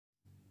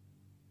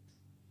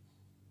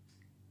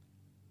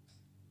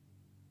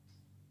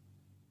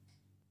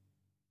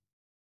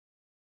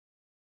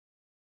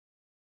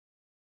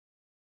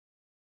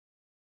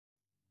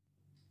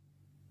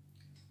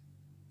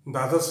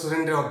द्वादश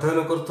श्रेणी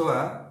अध्ययन करुवा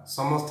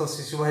समस्त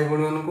शिशु भाई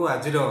भाई को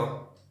आज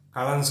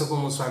कालांश को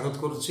मुझे स्वागत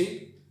करुच्ची।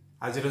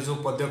 आज जो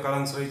पद्य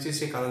कालांश रही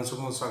से कालांश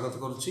को मुझे स्वागत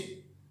करुच्ची।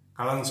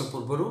 कालांश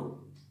पूर्वर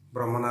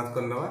ब्रह्मनाथ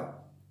करना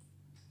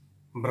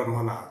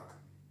ब्रह्मनाथ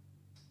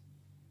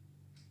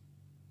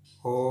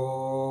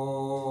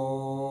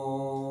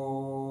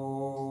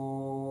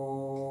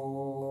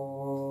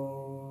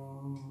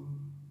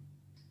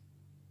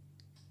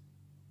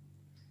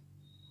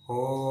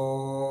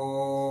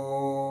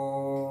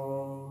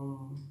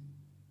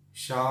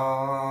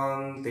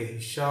शांति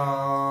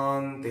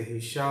शांति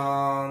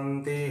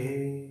शांति।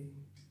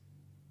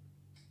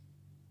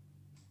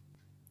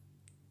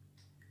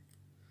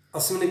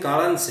 अस्मिन्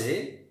कालांशे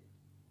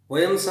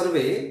वयं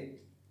सर्वे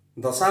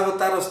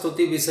दशावतार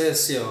स्तुति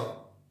विषयस्य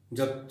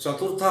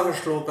चतुर्थः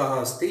श्लोकः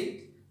अस्ति,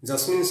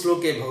 जस्मिन्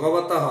श्लोके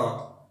भगवतः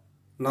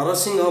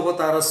नरसिंह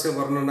अवतारस्य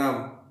वर्णना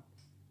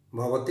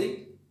भवति।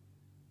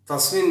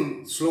 तस्मिन्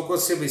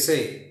श्लोकस्य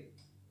विषये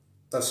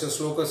तस्य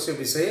श्लोकस्य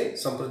विषये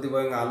सम्प्रति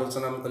वयं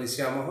आलोचना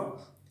करिष्यामः।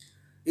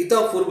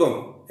 इतः पूर्वं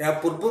या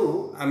पूर्वरु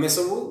आमे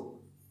सबु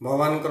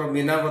भगवानकर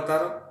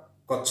मीनावतार,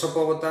 कच्छप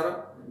अवतार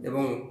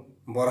एवं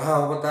बराह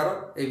अवतार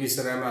ए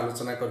विषय में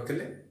आलोचना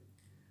करथिले।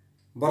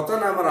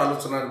 वर्तमान आमर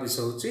आलोचनार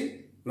विषय होची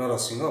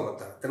नरसिंह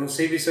अवतार। तेणु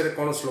से विषय में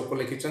कौन श्लोक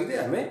लिखिछन्ति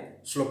आमे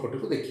श्लोकटी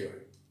को देखिबा।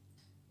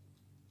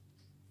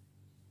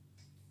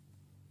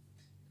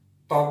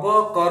 तब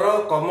कर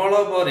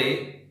कमल बरे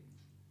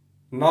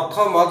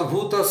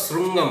नखमद्भुत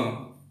शृंगम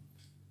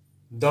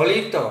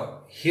दलित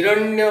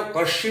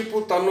हिरण्यकशिपु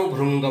तनु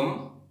भृंगम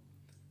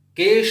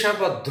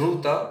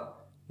केशवधृत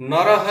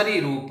नरहरि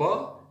रूप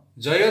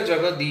जय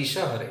जगदीश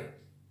हरे।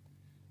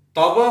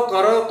 तब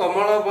कर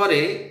कमल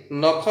बरे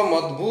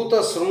नखमद्भुत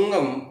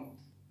शृंगम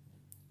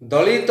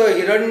दलित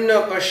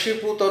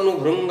हिरण्यकशिपु तनु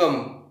भृंगम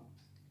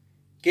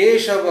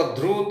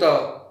केशवधृत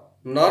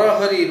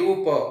नरहरि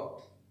रूप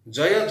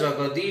जय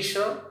जगदीश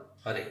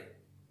हरे।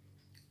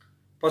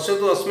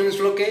 पश्यतु अस्मिन्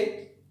श्लोके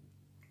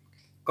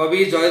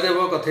कवि जयदेव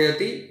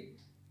कथयति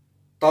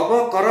तब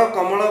कर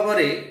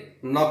कमलवरे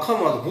नखम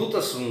अद्भुत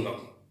शृंगम।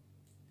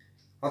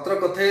 अत्र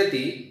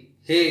कथयति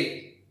हे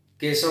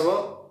केशव,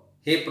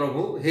 हे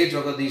प्रभु, हे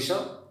जगदीश,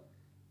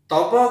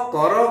 तब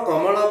कर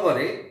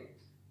कमलवरे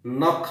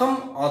नखम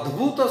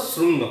अद्भुत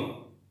शृंगम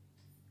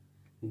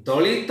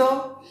दलित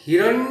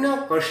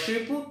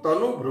हिरण्यकशिपु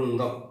तनु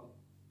भृंगम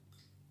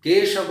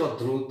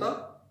केशवधृत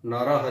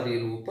नरहरि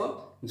रूप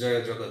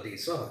जय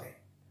जगदीश हरे।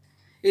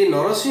 ये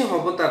नरसिंह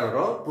अवतार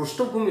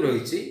पृष्ठभूमि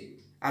रही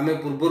आमे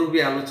पूर्वर भी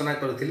आलोचना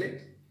करथिले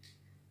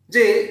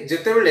जे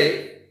जेतेबेले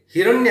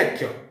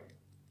हिरण्याक्ष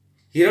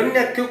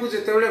को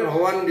जेतेबेले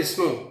भगवान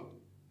विष्णु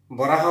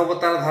बराह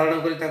अवतार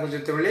धारण करी ताको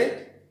जेतेबेले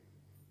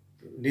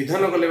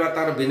निधन कले बा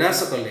तार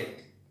विनाश कले,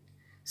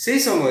 से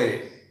समय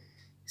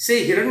से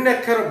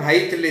हिरण्याक्षर भाई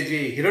थिले जे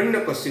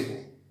हिरण्यकशिपु,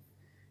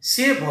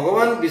 से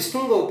भगवान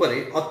विष्णु ऊपर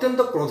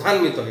अत्यंत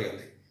क्रोधान्वित हो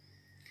गले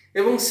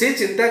एवं से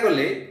चिंता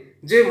कले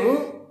जे मु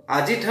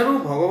आज ठारू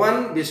भगवान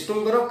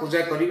विष्णुंकर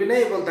पूजा करिबि नै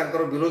एवं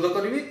तांकर विरोध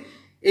करिबि।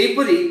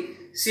 एपरि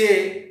सी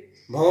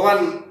भगवान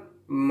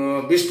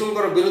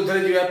विष्णुंकर विरुद्ध रे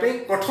जिबा पे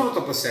कठोर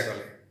तपस्या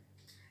कले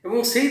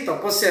एवं सेही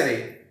तपस्या रे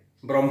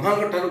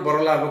ब्रह्मांग ठारू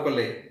वर लाभ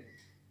कले।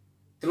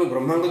 तेणु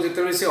ब्रह्मांग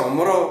जेतेबेले से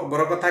अमर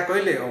वर कथा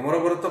कहले, अमर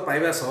वर तो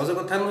पाइबा सहज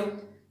कथा नुहे,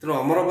 तेणु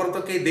अमर वर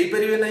तो केही देई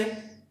परिबे नै।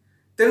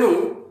 तेणु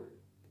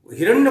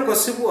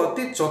हिरण्यकशिपु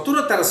अति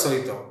चतुरतार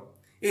सहित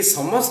ए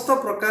समस्त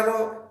प्रकार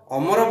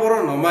अमर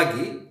वर न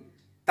मागी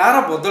तार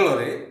बदल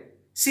रे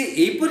सी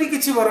एपरी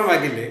किछि वर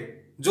मागिले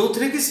जो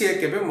थरे कि सी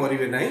केबे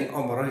मरिबे नाही,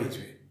 अमर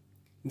होइजबे।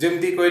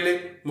 जेमती कहले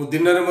मु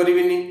दिन रे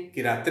मरिबिनी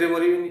कि रात्रे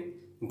मरिबिनी,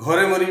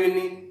 घरे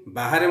मरिबिनी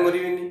बाहरे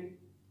मरिबिनी,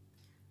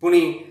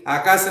 पुणी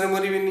आकाश रे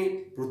मरिबिनी,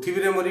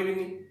 पृथ्वी रे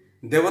मरिबिनी,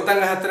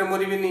 देवतांग हाथ रे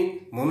मरिबिनी,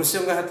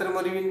 मनुष्यंग हाथ रे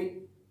मरिबिनी।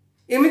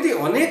 एमिति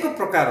अनेक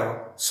प्रकार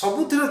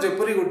सबुथिर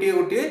जेपरी गोटिए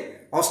गोटिए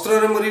अस्त्र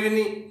रे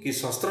मरिबिनी कि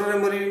शस्त्र रे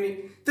मरिबिनी।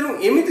 तेणु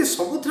एमिति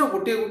सबुथिर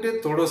गोटिए गोटिए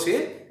तोड़ से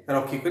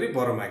रखिकरी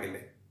वर मागिले,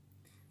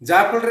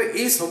 जाफल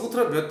ये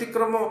सबुथर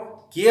व्यतिक्रम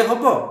किए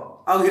हम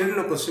आ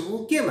हिरण्यकशिपु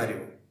किए मार,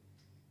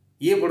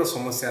 ये बड़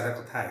समस्या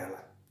कथा आगला।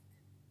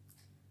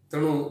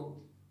 तेणु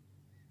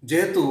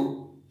जेहेतु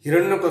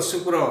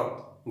हिरण्यकशिपुर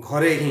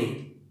घरे ही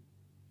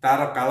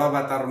तार काल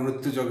बा तार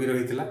मृत्यु जगी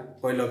रही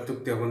कहले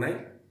अत्युक्ति हम ना।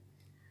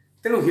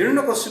 तेणु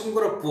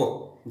हिरण्यकशिपुर पुओ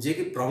जे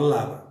कि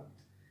प्रहलाद,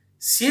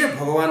 सी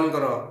भगवान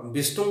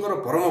विष्णुंकर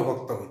परम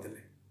भक्त होते।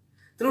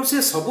 तेणु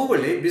सी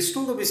सबुबले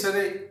विष्णु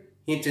विषय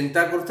ही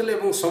चिंता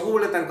करते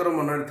सबुबले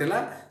मन में थिला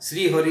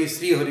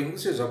श्रीहरि को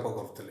से जप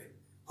करते,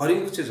 हरि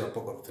को से जप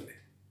करते।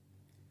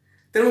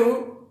 तेणु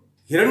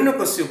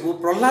हिरण्यकशिपु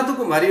प्रहलाद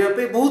को मारिबा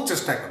बहुत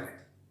चेष्टा कले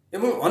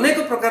एवं अनेक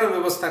प्रकार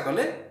व्यवस्था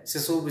कले, से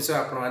सब विषय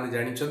आपण माने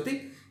जानिछंती,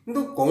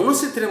 किंतु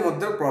कौनसी थिरे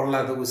मध्य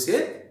प्रहलाद को से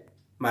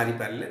मारि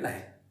पारले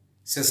नाही।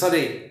 शेष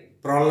रे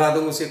प्रहलाद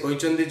को से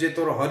कहिसंती जे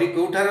तोर हरि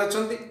कोठारे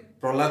अछंती।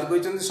 प्रहलाद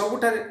कहिसंती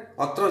सबुठारे,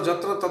 अत्र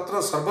जत्र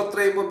तत्र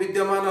सर्वत्र एव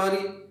विद्यमान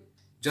हरि,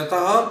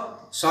 जतः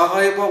सह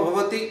एव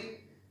भवति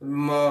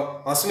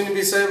अस्मिन्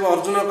विषय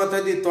अर्जुन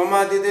कथयति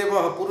त्वमादिदेव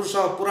पुरुष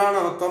पुराण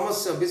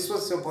तमस्य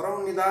विश्वस्य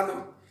परम निधान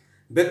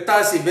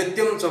वेत्तासि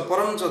वेद्यम च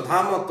परम च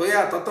धाम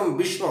त्वया ततम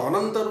विश्व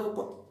अनंत रूप।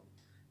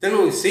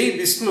 तेणु से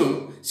विष्णु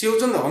सी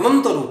होचंद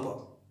अनंत रूप।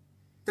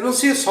 तेणु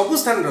सी सब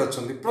स्थान रे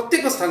अछंती,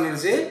 प्रत्येक स्थान रे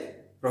से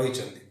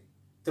रहिचंती।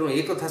 तेणु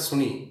एक कथा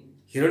सुनी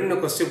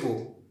हिरण्यकश्यपु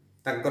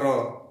तांकर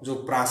जो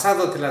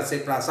प्रासाद थिला से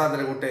प्रासाद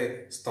रे गोटे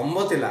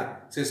स्तंभ थिला,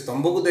 से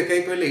स्तंभ को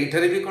देखाई कहले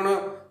एठारे भी कोन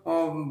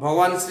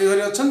भगवान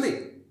श्रीहरि अछंती?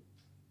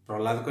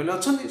 प्रहलाद कहले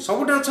अछंती,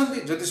 सबुटे अछंती।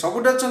 जदि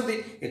सबुटे अछंती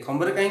ए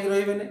खंबरे काहे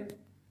रहिबे ने?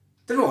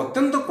 तेणु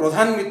अत्यंत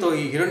क्रोधान्वित तो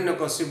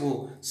हिरण्यकश्यपु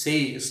से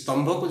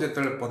स्तंभ को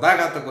जेतले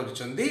पदाघात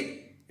करिसंती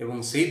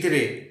एवं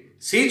सेइथिरे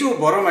से जो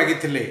वर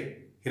मागिथिले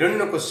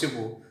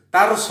हिरण्यकश्यपु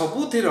तार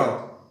सबुथिर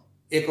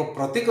एक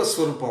प्रतीक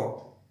स्वरूप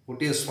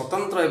गोटे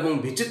स्वतंत्र एवं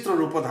विचित्र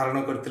रूप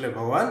धारण करते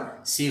भगवान,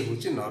 सी हूँ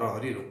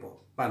नरहरि रूप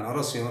बा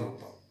नरसिंह रूप।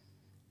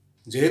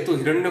 जेहेतु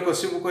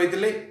हिरण्यकश्यपु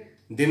कहते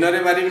दिन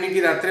में मारिबिनी कि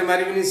रात्रे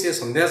मारिबिनी, सी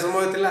संध्या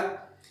समय थिला,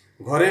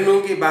 घरे नुह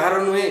कि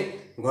बाहर नुहे,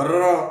 घर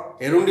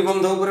एरुंडी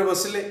बंध उपर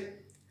बसिले,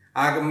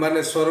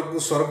 माने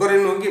स्वर्ग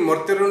नुह कि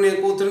मर्त्य नुहे,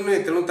 कौन नुहे।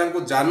 तेणु तांको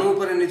जानू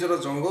उपर निजर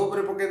जंग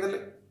उपर पकईदेले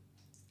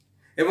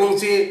एवं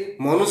सी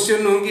मनुष्य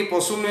नुह कि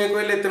पशु नुहे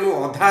कहले। तेणु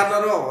अधा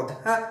नर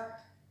अधा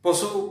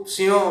पशु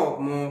सिंह,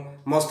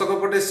 मस्तक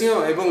पटे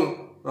सिंह एवं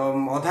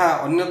अधा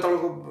अन्य तल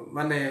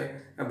माने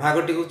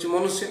भागटी हूँ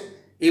मनुष्य,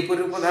 यहपरि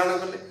रूप धारण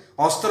कले।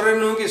 अस्त्र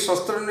नुह कि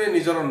शस्त्र नुहे,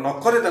 निजर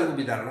नखरे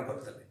विधारण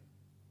करते।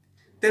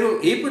 तेणु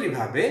यहपरि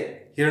भाव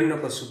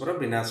हिरण्यकश्यपुर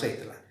विनाश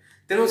होता।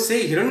 तेणु से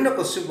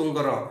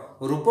हिरण्यकश्यपुंकर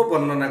रूप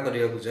वर्णना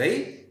करने को जाई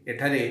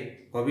एठारे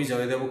कवि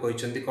जयदेव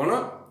कहते कौन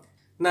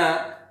ना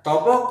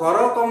तब कर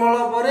कमल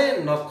परे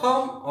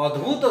नखम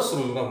अद्भुत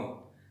श्रृंगम।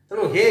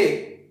 तेणु हे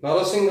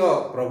नरसिंह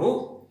प्रभु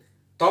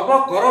तब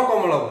कर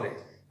कमल परे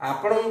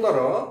आपणकर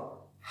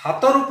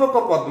हाथ रूपक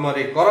पद्म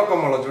रे, कर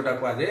कमल जोटा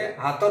कहुए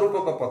हाथ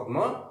रूपक पद्म,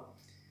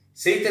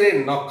 से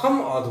नखम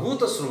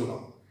अद्भुत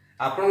श्रृंगम।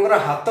 आपणकर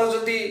हाथ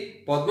जदि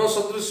पद्म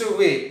सदृश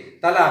हुए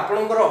ताले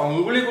आपणकर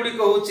अंगुली गुड़िक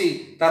हूँ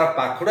तार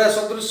पाखुड़ा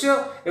सदृश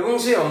एवं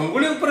से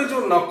अंगुली उपर जो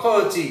नख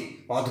अच्छी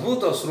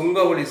अद्भुत श्रृंग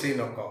भली से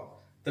नख।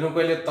 तेणु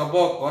कहले तब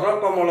कर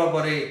कमल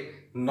परे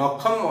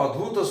नखम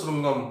अद्भुत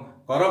श्रृंगम।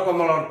 कर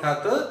कमल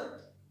अर्थात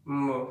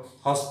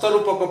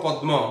हस्तरूपक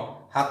पद्म,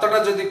 हाथटा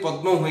जदि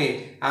पद्म हुए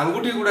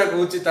आंगुठी गुड़ाक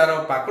हूँ तार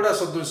पाखुड़ा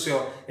सदृश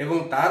एवं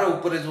तार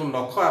उपरे जो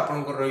नख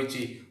आपणकर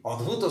रही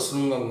अद्भुत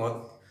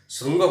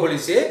श्रृंग भली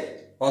से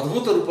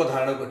अद्भुत रूप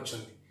धारण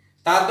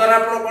करद्वारा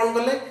आपण कौन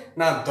कले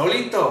ना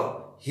दलित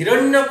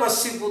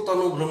हिरण्यकश्यपु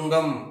तनु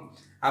भृंगम।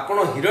 आपण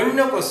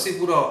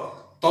हिरण्यकश्यपुर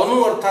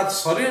तनु अर्थात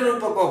शरीर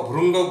रूपक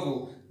भृंग को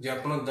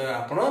आपण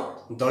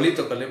दलित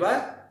कले बा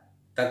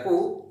ताकू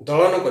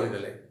दलन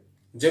करदेले।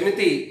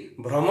 जेमिति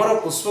भ्रमर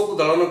पुष्प को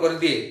दलन कर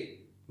दिए,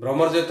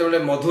 भ्रमर जिते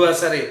मधु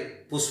आशारे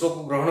पुष्प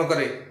को ग्रहण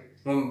करे,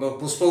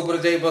 पुष्प उपर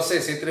जाई बसे,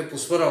 से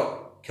पुष्पर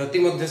क्षति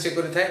मध्य से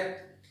करिथाए।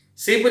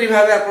 सेपरि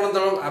भावे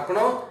आपण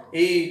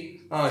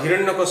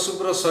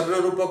हिरण्यकश्यपुर शरीर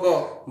रूपक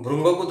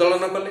भृंग को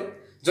दलन कले।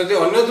 जदि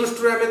अन्य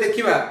दृष्टि आम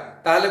देखा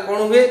ताले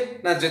कौन हुए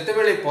ना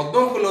जितेबले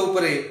पद्म फूल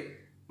उपरे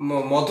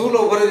मधु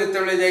लोभरे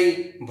जितेबले जाई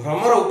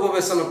भ्रमर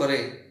उपवेशन करे,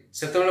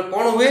 सेतेबले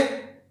कौन हुए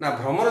ना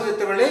भ्रमर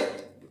जितेबले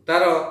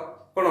तार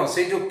कौन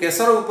से जो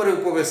केसर उपरे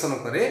उपवेशन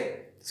करे,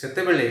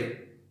 सेतेबले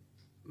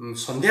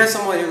संध्या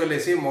समय हो गले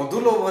से मधु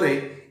लोभरे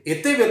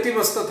एते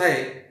व्यतिव्यस्त थाए,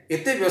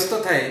 एते व्यस्त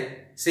थाए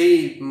से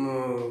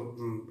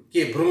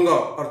किए भृंग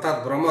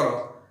अर्थात भ्रमर,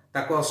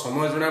 ताको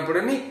समय जना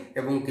पड़ेनी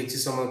एवं किछि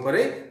समय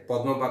परे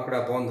पद्म पाखुड़ा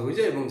बंद हो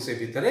जाए एवं से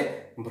भितर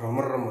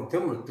भ्रमर मध्य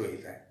मृत्यु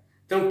होता है।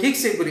 तेणु ठीक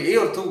से ये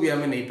अर्थ को भी आम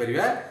नहीं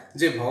पारिबा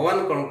जे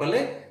भगवान कौन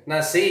कले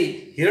ना से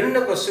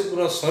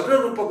हिरण्यकश्यपुर शरीर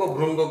रूपक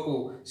भृंग को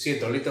सी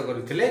दलित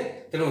करथिले।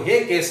 तेणु हे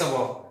केशव,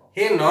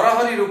 हे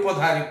नरहरि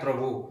रूपधारी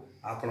प्रभु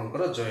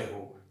आपणकर जय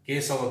हो।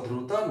 केशव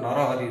द्रुत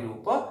नरहरि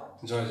रूप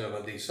जय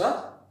जगदीश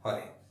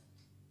हरे।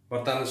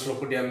 वर्तमान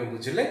श्लोकटी आम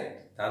बुझिले,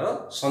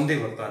 तार संधि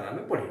वर्तमान आम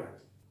पढ़िबा।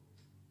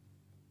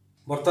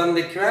 वर्तमान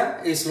देखा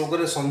ये श्लोक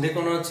रे संधि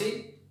कौन अच्छी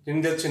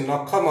जमी अच्छी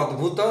नखम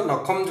अद्भुत,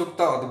 नखम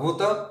युक्त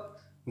अद्भुत,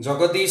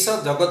 जगदीश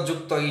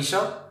जगतयुक्त ईश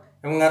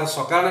एवं यार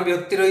सकारण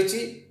व्यक्ति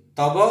रही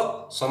तब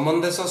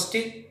संबंधे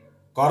षष्ठी,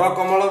 कर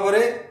कमल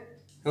परे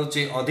हूँ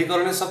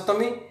अधिकरणी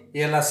सप्तमी,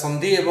 ये है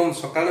संधि एवं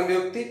सकारण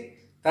व्यक्ति।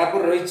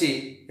 तापर रही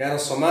यार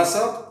समास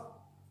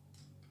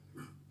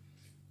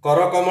कर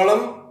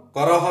कमलम,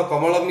 करह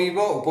कमलमीव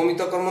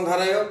उपमित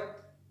कर्मधारय,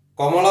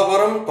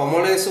 कमलवरम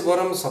कमलेशु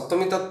वरम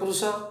सप्तमी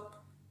तत्पुरुष,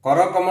 कर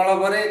कमल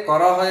परे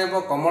करह एव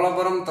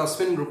कमलवरम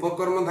तस्मिन् रूप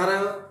कर्मधारय।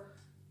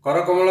 कर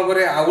कमल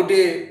परे आउ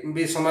गोटे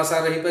भी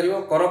समासार हो पार,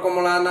 कर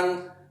कमलानां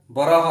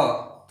बरह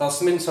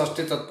तस्मिन्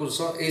षष्ठी तत्पुरुष,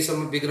 यही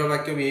सब विग्रह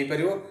वाक्य भी हो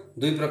पार,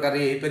 दुई प्रकार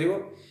हो पार।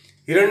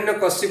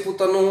 हिरण्यकश्यपु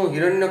तनु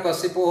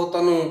हिरण्यकश्यपो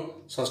तनु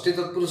षष्ठी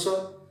तत्पुरुष,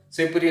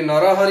 सेपरि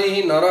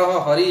नरहरि नरह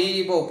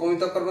हरि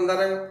उपमित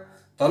कर्मधारय,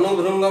 तनु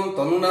भृंगम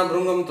तनुना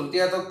भृंगम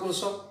तृतीया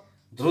तत्पुरुष,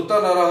 ध्रुत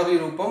नरहरि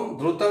रूपम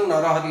ध्रुतं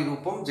नरहरि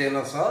रूपम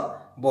जेन स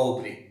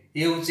बहुब्री।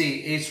 ये हूँ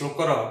ये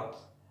श्लोकर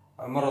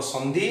आमर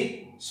संधि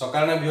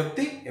सकारण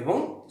विभक्ति एवं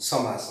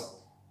समास।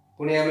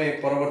 पुणी आम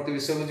परवर्ती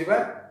विषय को जीवा।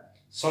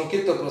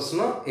 संक्षिप्त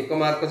प्रश्न 1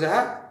 मार्क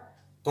जहाँ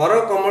कर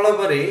कमल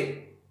बरे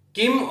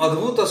किम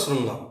अद्भुत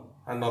श्रृंगम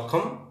नखम।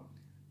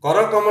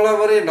 कर कमल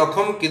बरे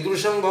नखम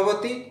कीदृशं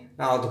भवति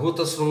ना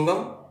अद्भुत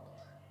श्रृंगम।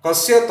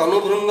 कस्य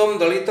तनुभृंगम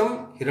दलितम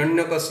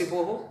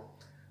हिरण्यकशिपोः।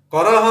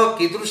 करः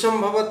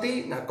कीदृशं भवति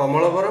ना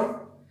कमलवरम।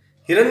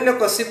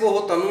 हिरण्यकशिपोः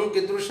तनु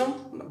कीदृशं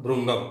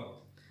भृंगम।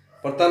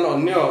 बर्तमान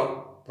अन्य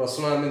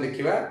प्रश्न आम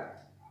देखा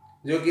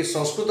जो कि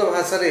संस्कृत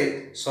भाषा रे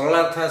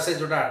सरलार्थ आसे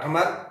जोटा 8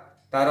 मार्क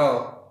तार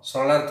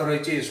सरलार्थ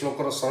रही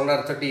श्लोकर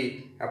सरलार्थटी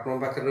आपण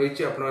पाखे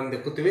रही आपण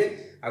देखुवे।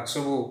 आ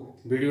सब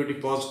वीडियोटी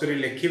पॉज कर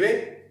लिखे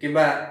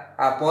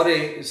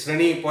कि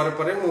श्रेणी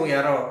पर मु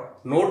यार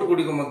नोट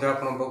गुड़ी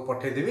को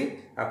पठेदेवी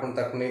आपन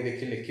ताकू नहीं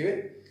देखी लिखे।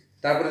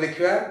 तापर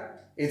देखा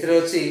ये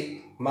अच्छी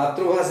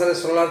मातृभाषा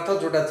सरलार्थ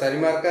जोटा 4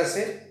 मार्क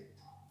आसे।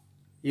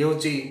 ये हूँ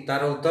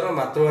तार उत्तर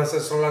मातृभाषा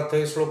सरलार्थ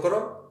ये श्लोकर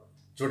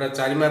जोटा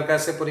 4 मार्क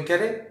आसे परीक्षा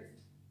रे।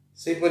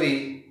 सेपरी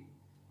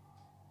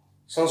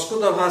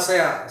संस्कृत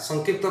भाषा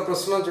संक्षिप्त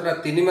प्रश्न जोटा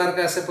 3 मार्क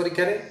आसे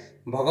परीक्षा रे।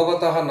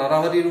 भगवतः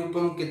नरहरि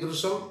रूपम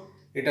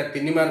कीदृशम एटा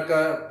 3 मार्क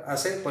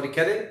आसे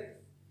परीक्षा रे।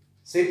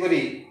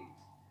 सेपरी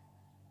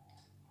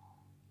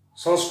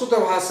संस्कृत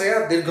भाषा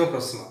दीर्घ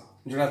प्रश्न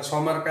जोटा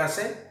 6 मार्क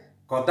आसे।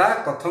 कदा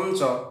कथम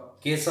च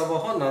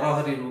केशवः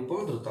नरहरि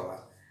रूपम धृतवान्।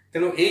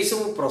 तेणु यही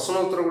सब प्रश्न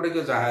उत्तर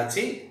गुड़िक जहाँ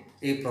अच्छी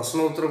ये प्रश्न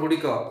उत्तर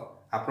गुड़िक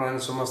आपण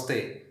समस्ते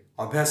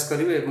अभ्यास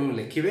करेंगे और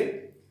लिखे।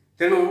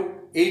 तेणु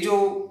ये जो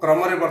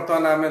क्रम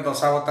बर्तमान आम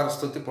दशावतार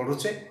स्तुति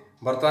पढ़ुचे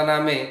बर्तमान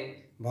आम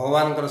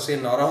भगवान से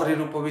नरहरि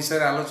रूप विषय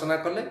आलोचना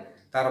कले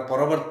तार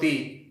परवर्ती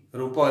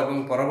रूप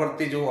एवं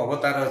परवर्ती जो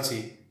अवतार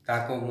अच्छी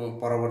ताको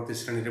परवर्ती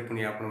श्रेणी में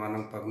पुणी आपण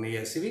नहीं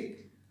आसबि।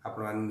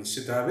 आपण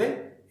निश्चित भाव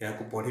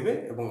यहाँ पढ़े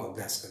और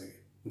अभ्यास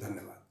करेंगे।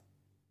 धन्यवाद।